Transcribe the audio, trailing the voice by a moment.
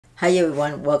Hi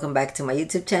everyone, welcome back to my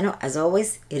YouTube channel. As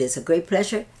always, it is a great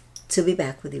pleasure to be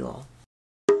back with you all.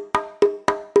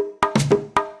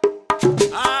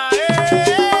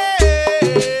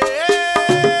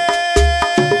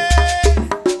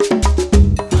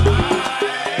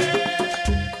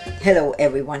 Hello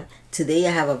everyone, today I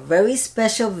have a very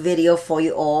special video for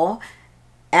you all.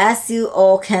 As you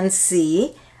all can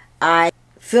see, I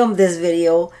filmed this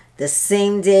video the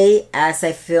same day as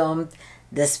I filmed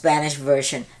the Spanish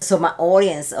version, so my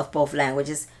audience of both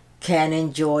languages can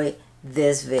enjoy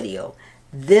this video.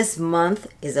 This month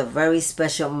is a very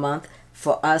special month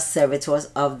for us servitors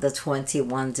of the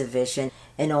 21 division,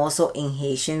 and also in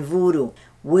Haitian Voodoo.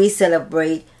 We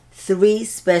celebrate 3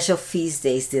 special feast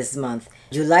days this month.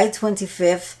 July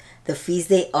 25th, the feast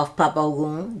day of Papa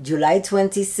Ogoun, July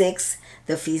 26th,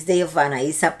 the feast day of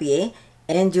Anaisa,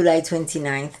 and July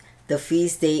 29th, the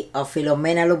feast day of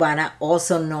Filomena Lubana,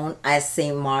 also known as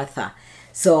Saint Martha.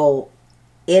 So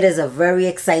it is a very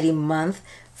exciting month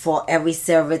for every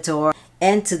servitor.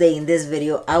 And today in this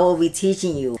video, I will be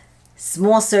teaching you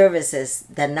small services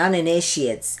that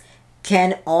non-initiates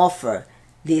can offer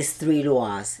these 3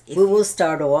 lois. We will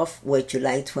start off with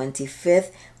July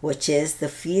 25th, which is the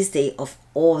feast day of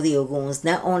all the Ogouns,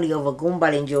 not only of Ogoun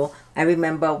Balinjo. I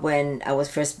remember when I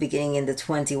was first beginning in the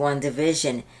 21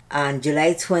 division, on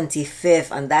July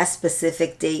 25th, on that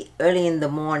specific day, early in the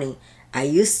morning, I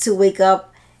used to wake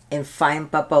up and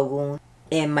find Papa Ogoun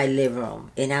in my living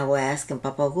room. And I would ask him,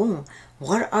 Papa Ogoun,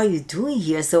 what are you doing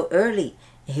here so early?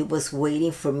 And he was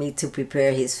waiting for me to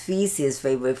prepare his feast, his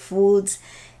favorite foods,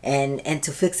 and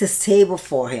to fix his table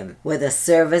for him, where the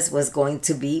service was going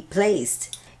to be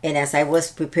placed. And as I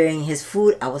was preparing his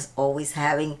food, I was always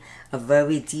having a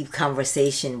very deep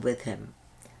conversation with him.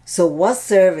 So what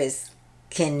service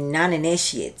can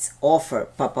non-initiates offer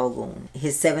Papa Ogoun?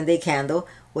 His 7-day candle,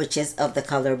 which is of the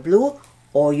color blue,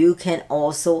 or you can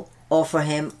also offer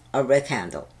him a red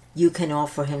candle. You can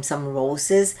offer him some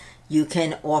roses. You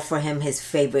can offer him his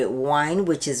favorite wine,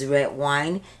 which is red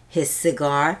wine, his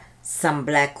cigar, some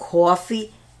black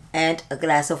coffee, and a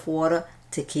glass of water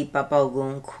to keep Papa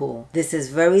Ogoun cool. This is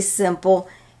very simple,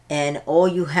 and all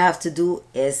you have to do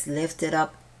is lift it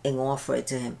up and offer it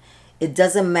to him. It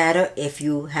doesn't matter if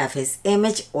you have his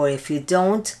image or if you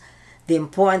don't. The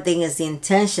important thing is the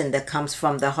intention that comes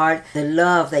from the heart, the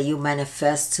love that you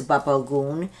manifest to Papa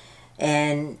Ogoun.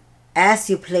 And as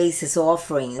you place his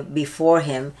offering before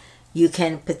him, you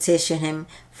can petition him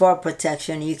for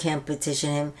protection, you can petition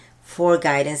him for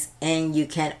guidance, and you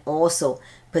can also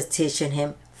petition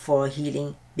him for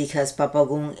healing, because Papa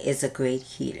Ogoun is a great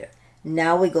healer.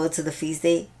 Now we go to the feast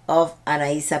day of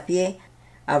Anaisa,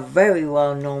 a very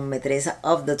well-known Medresa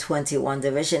of the 21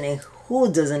 division. And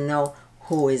who doesn't know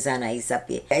who is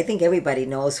Anaisa? I think everybody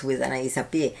knows who is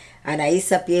Anaisa.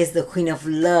 Anaisa is the queen of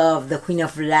love, the queen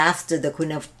of laughter, the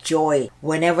queen of joy.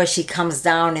 Whenever she comes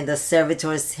down in the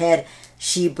servitor's head,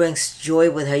 she brings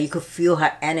joy with her. You could feel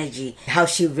her energy, how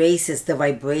she raises the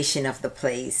vibration of the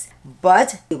place.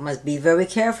 But you must be very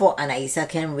careful. Anaisa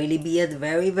can really be a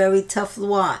very, very tough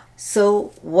loi.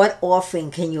 So what offering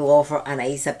can you offer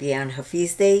Anaisa on her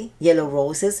feast day? Yellow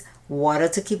roses, water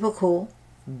to keep her cool,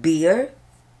 beer,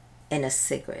 and a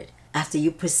cigarette. After you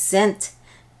present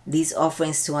these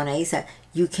offerings to Anaisa,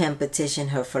 you can petition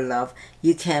her for love.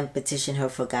 You can petition her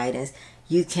for guidance.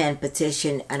 You can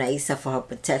petition Anaisa for her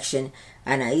protection.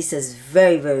 Anaisa is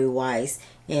very, very wise,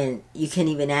 and you can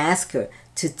even ask her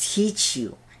to teach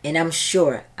you. And I'm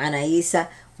sure Anaisa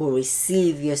will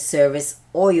receive your service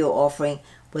or your offering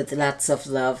with lots of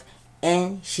love,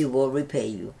 and she will repay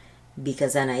you.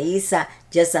 Because Anaisa,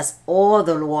 just as all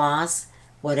the lois,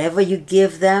 whatever you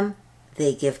give them,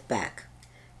 they give back.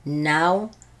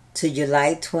 Now to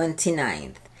July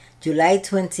 29th. July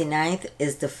 29th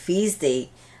is the feast day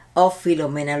of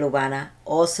Filomena Lubana,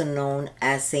 also known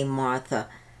as Saint Martha.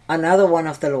 Another one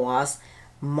of the lois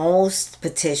most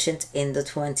petitioned in the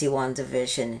 21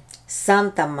 division.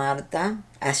 Santa Marta,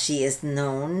 as she is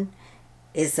known,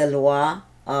 is a loi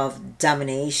of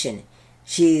domination.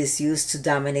 She is used to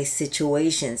dominate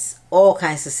situations, all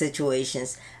kinds of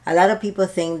situations. A lot of people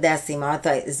think that Saint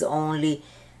Martha is only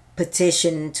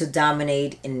petitioned to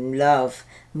dominate in love,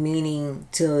 meaning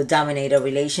to dominate a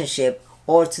relationship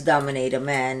or to dominate a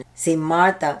man. Saint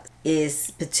Martha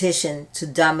is petitioned to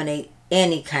dominate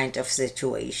any kind of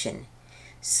situation.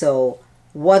 So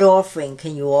what offering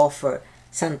can you offer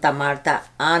Santa Marta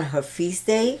on her feast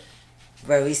day?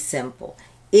 Very simple.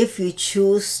 If you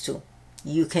choose to,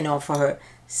 you can offer her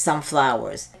some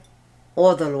flowers.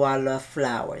 All the Loi love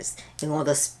flowers, and all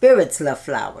the spirits love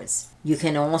flowers. You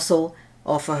can also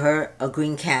offer her a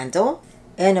green candle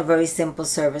and a very simple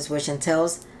service which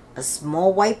entails a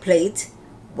small white plate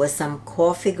with some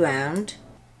coffee ground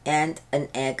and an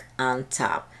egg on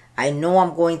top. I know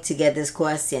I'm going to get this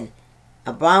question,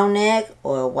 a brown egg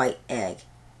or a white egg,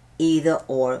 either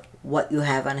or, what you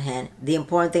have on hand. The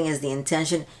important thing is the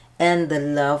intention and the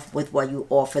love with what you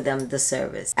offer them the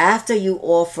service. After you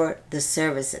offer the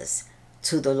services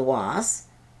to the Loas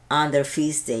on their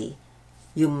feast day,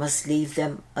 you must leave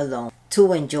them alone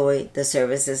to enjoy the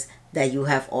services that you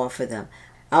have offered them.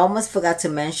 I almost forgot to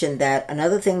mention that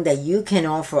another thing that you can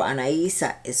offer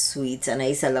Anaisa is sweets.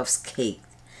 Anaisa loves cake,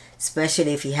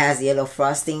 especially if he has yellow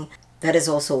frosting. That is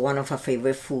also one of her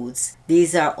favorite foods.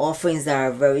 These are offerings that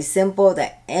are very simple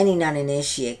that any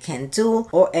non-initiate can do,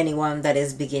 or anyone that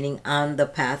is beginning on the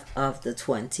path of the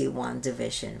 21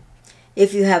 division.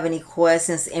 If you have any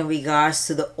questions in regards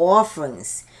to the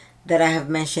offerings that I have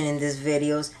mentioned in these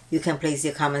videos, you can place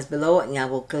your comments below and I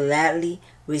will gladly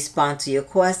respond to your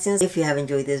questions. If you have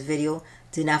enjoyed this video,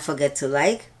 do not forget to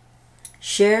like,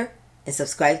 share, and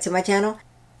subscribe to my channel.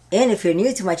 And if you're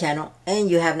new to my channel and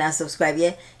you have not subscribed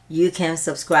yet, you can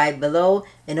subscribe below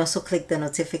and also click the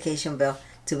notification bell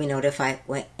to be notified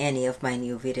when any of my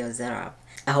new videos are up.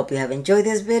 I hope you have enjoyed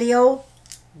this video.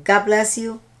 God bless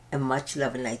you and much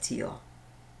love and light to you all.